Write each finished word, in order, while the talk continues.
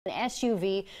An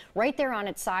SUV right there on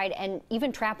its side and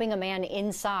even trapping a man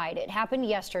inside. It happened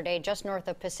yesterday just north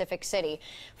of Pacific City.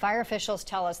 Fire officials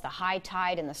tell us the high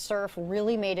tide and the surf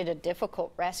really made it a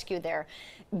difficult rescue there.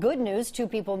 Good news, 2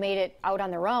 people made it out on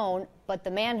their own, but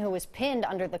the man who was pinned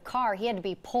under the car, he had to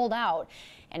be pulled out.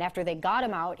 And after they got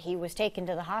him out, he was taken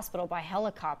to the hospital by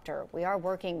helicopter. We are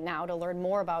working now to learn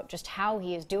more about just how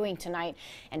he is doing tonight.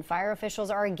 And fire officials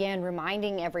are again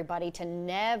reminding everybody to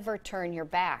never turn your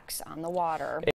backs on the water.